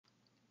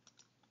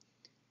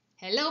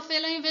Hello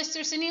fellow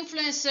investors and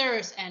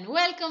influencers, and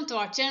welcome to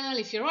our channel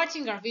if you're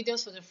watching our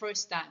videos for the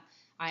first time.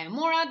 I am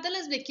Maura, the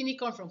lesbian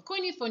unicorn from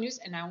CoinInfo.News,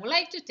 and I would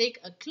like to take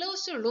a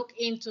closer look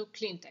into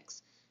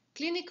Clintex,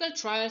 Clinical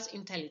Trials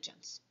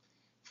Intelligence.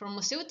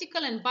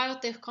 Pharmaceutical and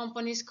biotech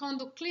companies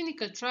conduct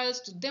clinical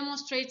trials to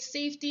demonstrate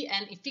safety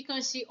and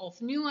efficacy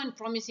of new and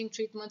promising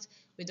treatments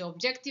with the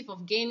objective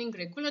of gaining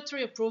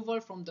regulatory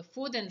approval from the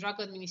Food and Drug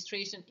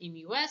Administration in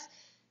the US,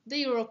 the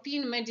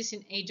European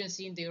Medicine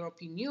Agency in the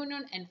European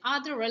Union, and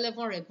other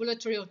relevant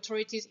regulatory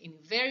authorities in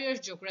various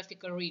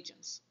geographical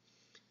regions.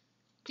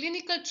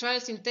 Clinical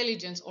Trials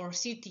Intelligence, or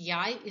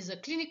CTI, is a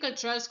clinical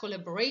trials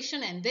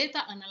collaboration and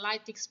data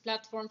analytics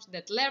platform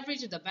that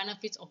leverage the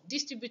benefits of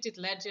distributed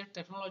ledger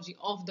technology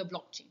of the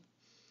blockchain.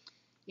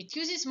 It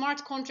uses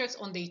smart contracts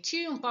on the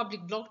Ethereum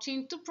public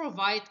blockchain to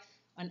provide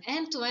an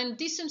end-to-end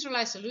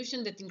decentralized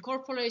solution that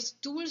incorporates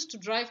tools to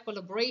drive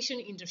collaboration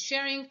in the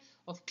sharing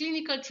of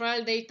clinical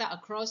trial data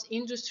across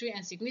industry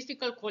and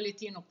significant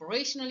quality and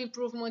operational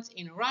improvements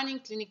in running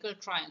clinical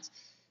trials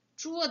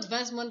through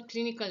advancement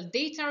clinical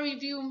data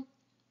review,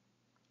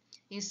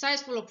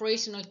 insightful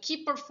operational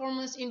key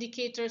performance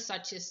indicators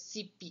such as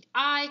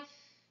CPI,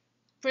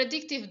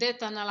 predictive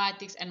data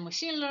analytics, and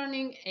machine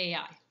learning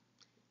AI.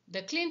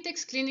 The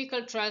Clintex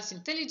Clinical Trials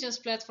Intelligence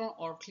Platform,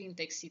 or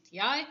Clintex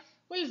CTI,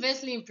 will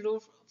vastly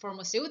improve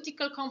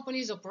pharmaceutical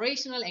companies'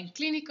 operational and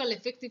clinical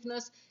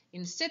effectiveness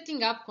in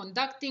setting up,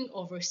 conducting,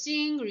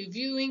 overseeing,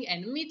 reviewing,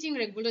 and meeting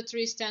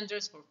regulatory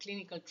standards for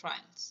clinical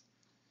trials.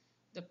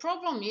 The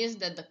problem is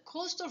that the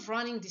cost of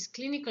running these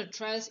clinical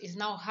trials is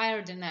now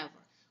higher than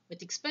ever,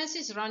 with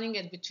expenses running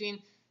at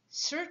between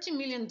 $30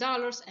 million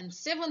and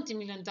 $70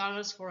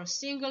 million for a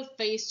single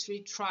phase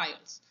 3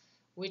 trials,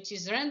 which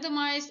is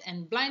randomized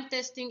and blind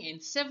testing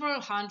in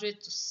several hundred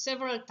to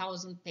several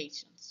thousand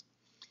patients.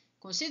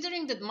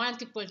 Considering that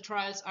multiple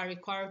trials are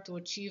required to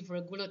achieve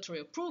regulatory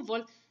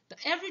approval,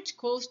 the average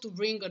cost to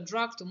bring a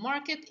drug to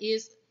market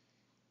is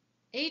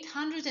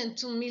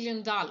 $802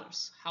 million.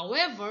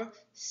 However,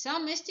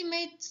 some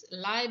estimates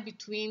lie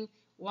between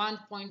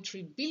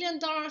 $1.3 billion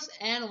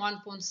and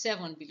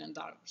 $1.7 billion.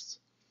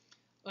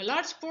 A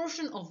large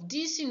portion of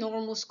this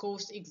enormous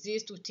cost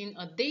exists within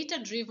a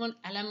data-driven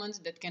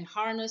element that can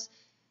harness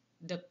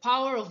the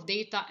power of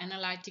data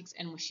analytics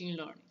and machine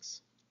learning.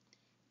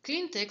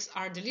 Clintex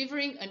are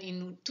delivering an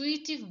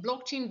intuitive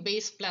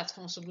blockchain-based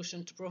platform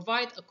solution to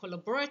provide a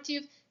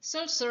collaborative,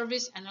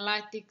 self-service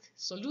analytic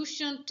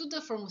solution to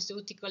the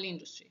pharmaceutical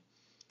industry.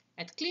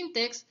 At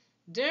Clintex,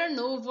 their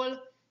novel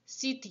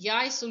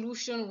CTI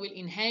solution will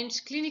enhance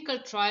clinical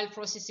trial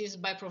processes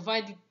by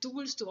providing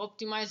tools to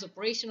optimize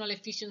operational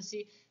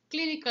efficiency,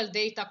 clinical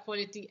data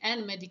quality,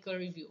 and medical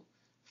review.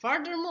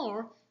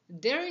 Furthermore,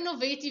 their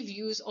innovative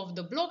use of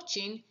the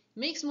blockchain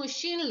makes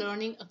machine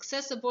learning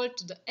accessible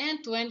to the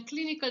end-to-end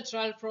clinical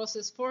trial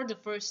process for the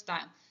first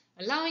time,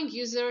 allowing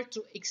users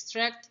to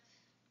extract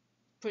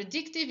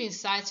predictive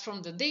insights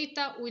from the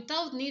data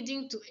without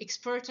needing to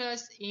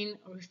expertise in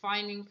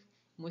refining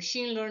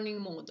machine learning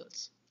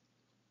models.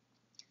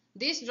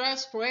 This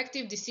drives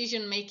proactive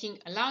decision-making,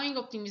 allowing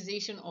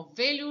optimization of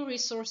value,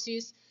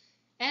 resources,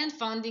 and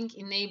funding,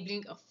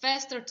 enabling a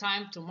faster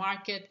time to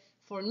market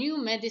for new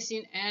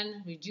medicine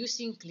and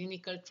reducing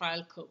clinical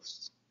trial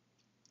costs.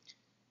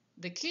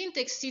 The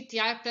Clintex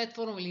CTI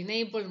platform will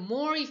enable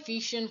more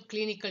efficient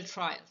clinical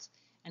trials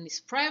and is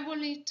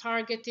primarily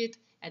targeted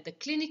at the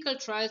clinical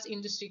trials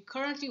industry,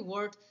 currently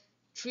worth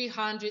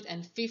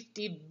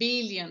 $350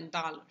 billion.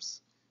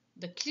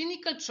 The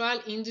clinical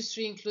trial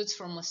industry includes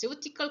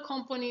pharmaceutical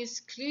companies,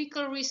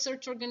 clinical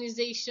research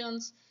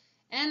organizations,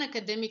 and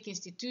academic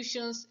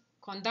institutions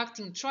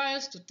conducting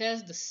trials to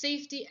test the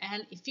safety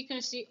and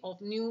efficacy of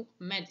new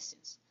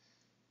medicines.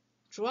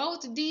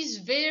 Throughout these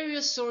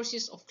various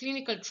sources of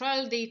clinical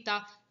trial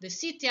data, the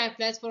CTI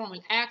platform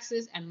will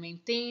access and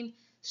maintain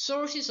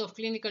sources of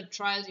clinical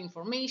trials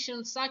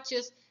information such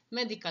as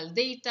medical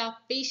data,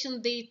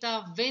 patient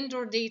data,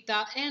 vendor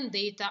data, and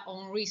data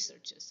on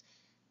researchers,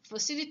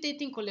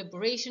 facilitating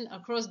collaboration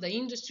across the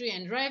industry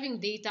and driving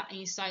data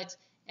insights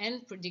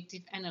and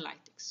predictive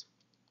analytics.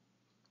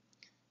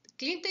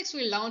 Clintex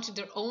will launch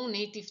their own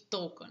native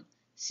token,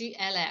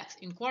 CLX,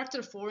 in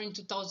Q4 in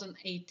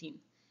 2018.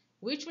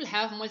 Which will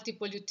have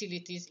multiple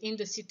utilities in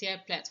the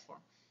CTI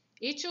platform,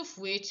 each of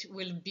which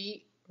will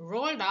be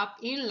rolled up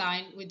in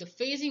line with the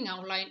phasing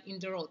outline in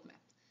the roadmap.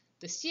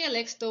 The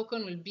CLX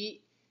token will be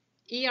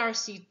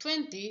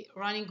ERC20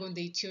 running on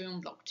the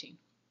Ethereum blockchain.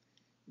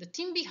 The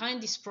team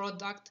behind this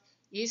product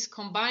is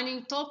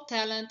combining top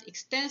talent,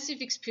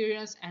 extensive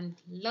experience,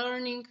 and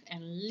learning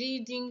and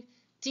leading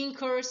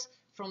thinkers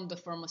from the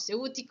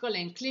pharmaceutical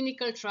and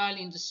clinical trial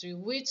industry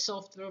with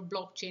software,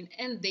 blockchain,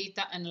 and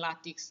data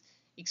analytics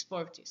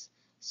expertise,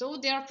 so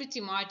they are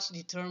pretty much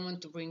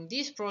determined to bring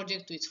this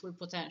project to its full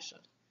potential.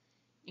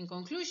 In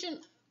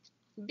conclusion,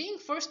 being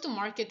first to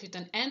market with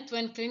an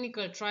end-to-end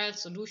clinical trial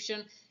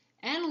solution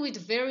and with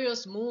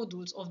various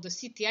modules of the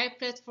CTI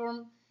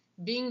platform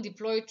being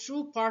deployed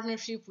through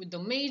partnership with the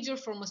major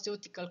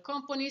pharmaceutical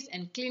companies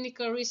and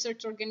clinical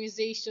research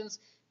organizations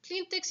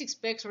Clintex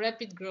expects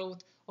rapid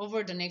growth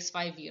over the next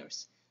 5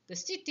 years. The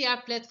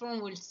CTI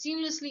platform will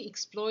seamlessly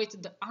exploit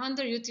the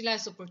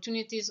underutilized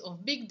opportunities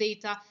of big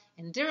data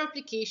and their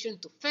application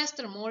to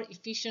faster, more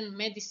efficient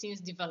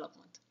medicines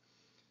development.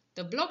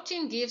 The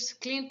blockchain gives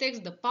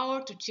Clintex the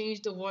power to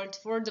change the world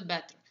for the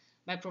better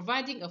by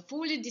providing a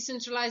fully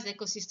decentralized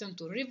ecosystem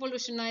to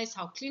revolutionize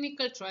how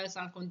clinical trials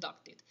are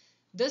conducted,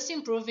 thus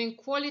improving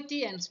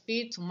quality and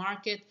speed to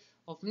market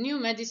of new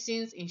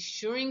medicines,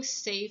 ensuring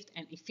safe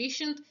and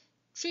efficient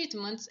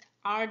treatments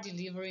are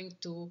delivering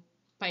to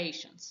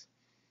patients.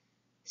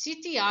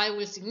 CTI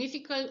will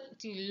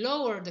significantly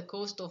lower the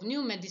cost of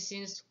new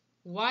medicines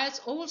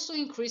whilst also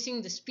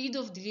increasing the speed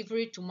of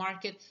delivery to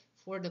market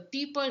for the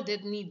people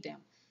that need them,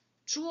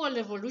 through a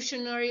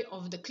revolutionary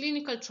of the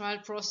clinical trial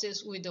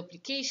process with the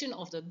application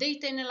of the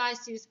data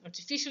analysis,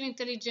 artificial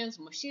intelligence,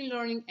 machine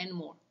learning, and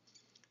more.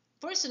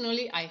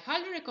 Personally, I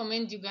highly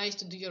recommend you guys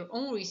to do your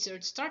own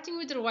research, starting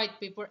with their white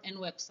paper and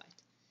website.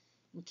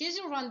 In case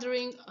you're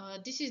wondering,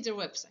 this is their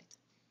website.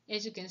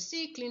 As you can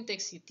see,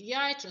 Clintex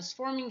CTI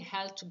transforming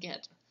health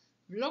together.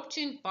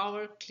 Blockchain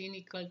powered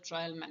clinical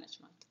trial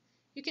management.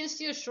 You can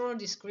see a short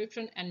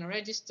description and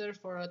register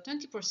for a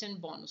 20%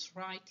 bonus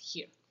right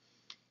here.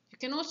 You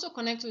can also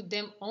connect with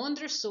them on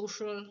their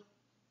social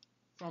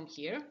from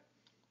here.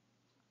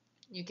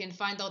 You can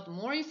find out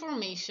more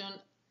information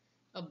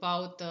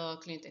about the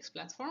Clintex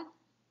platform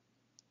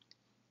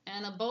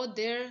and about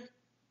their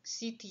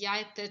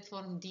CTI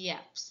platform, the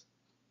apps.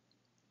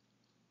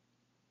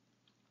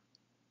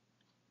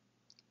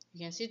 You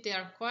can see there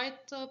are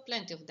quite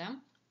plenty of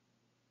them.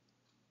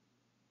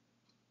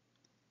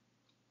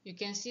 You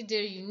can see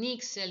their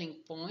unique selling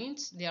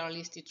points. They are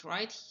listed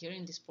right here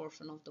in this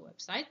portion of the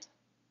website.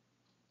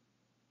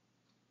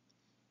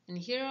 And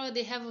here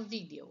they have a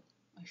video,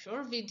 a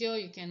short video.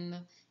 You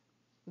can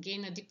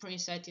gain a deeper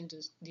insight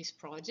into this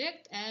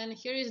project. And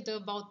here is the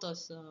About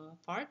Us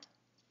part.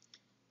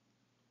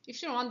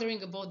 If you're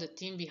wondering about the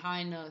team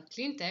behind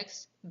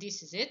Clintex,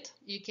 this is it.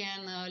 You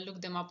can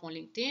look them up on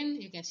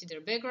LinkedIn. You can see their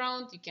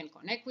background. You can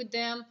connect with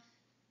them.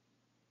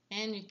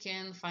 And you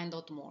can find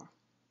out more.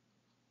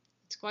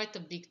 It's quite a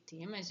big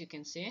team, as you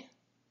can see.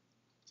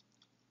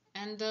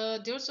 And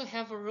they also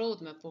have a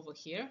roadmap over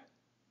here.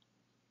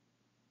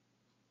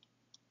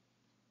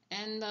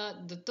 And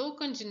the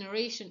token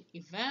generation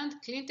event,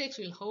 Clintex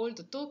will hold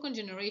the token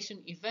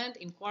generation event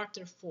in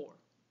Q4.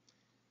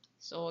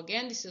 So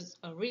again, this is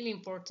a really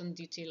important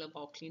detail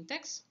about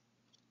Clintex.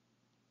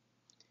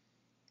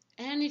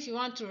 And if you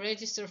want to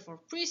register for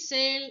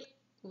pre-sale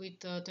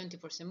with a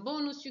 20%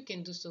 bonus, you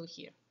can do so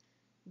here.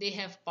 They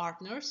have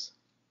partners.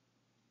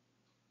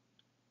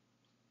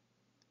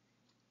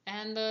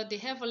 And they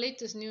have a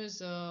latest news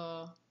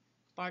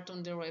part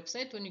on their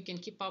website when you can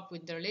keep up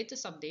with their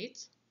latest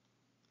updates.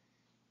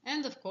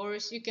 And of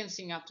course, you can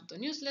sign up to the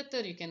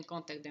newsletter. You can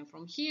contact them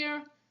from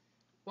here.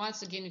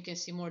 Once again, you can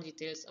see more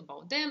details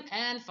about them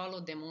and follow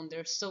them on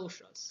their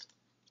socials.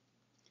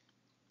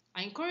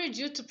 I encourage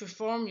you to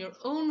perform your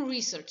own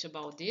research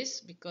about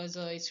this because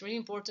it's really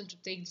important to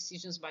take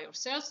decisions by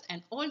yourselves,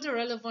 and all the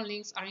relevant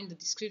links are in the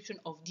description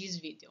of this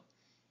video.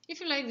 If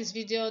you like this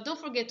video, don't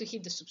forget to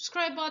hit the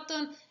subscribe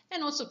button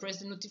and also press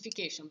the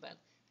notification bell.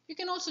 You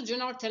can also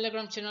join our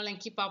Telegram channel and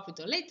keep up with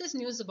the latest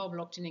news about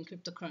blockchain and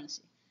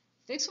cryptocurrency.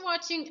 Thanks for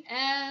watching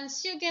and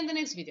see you again in the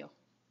next video.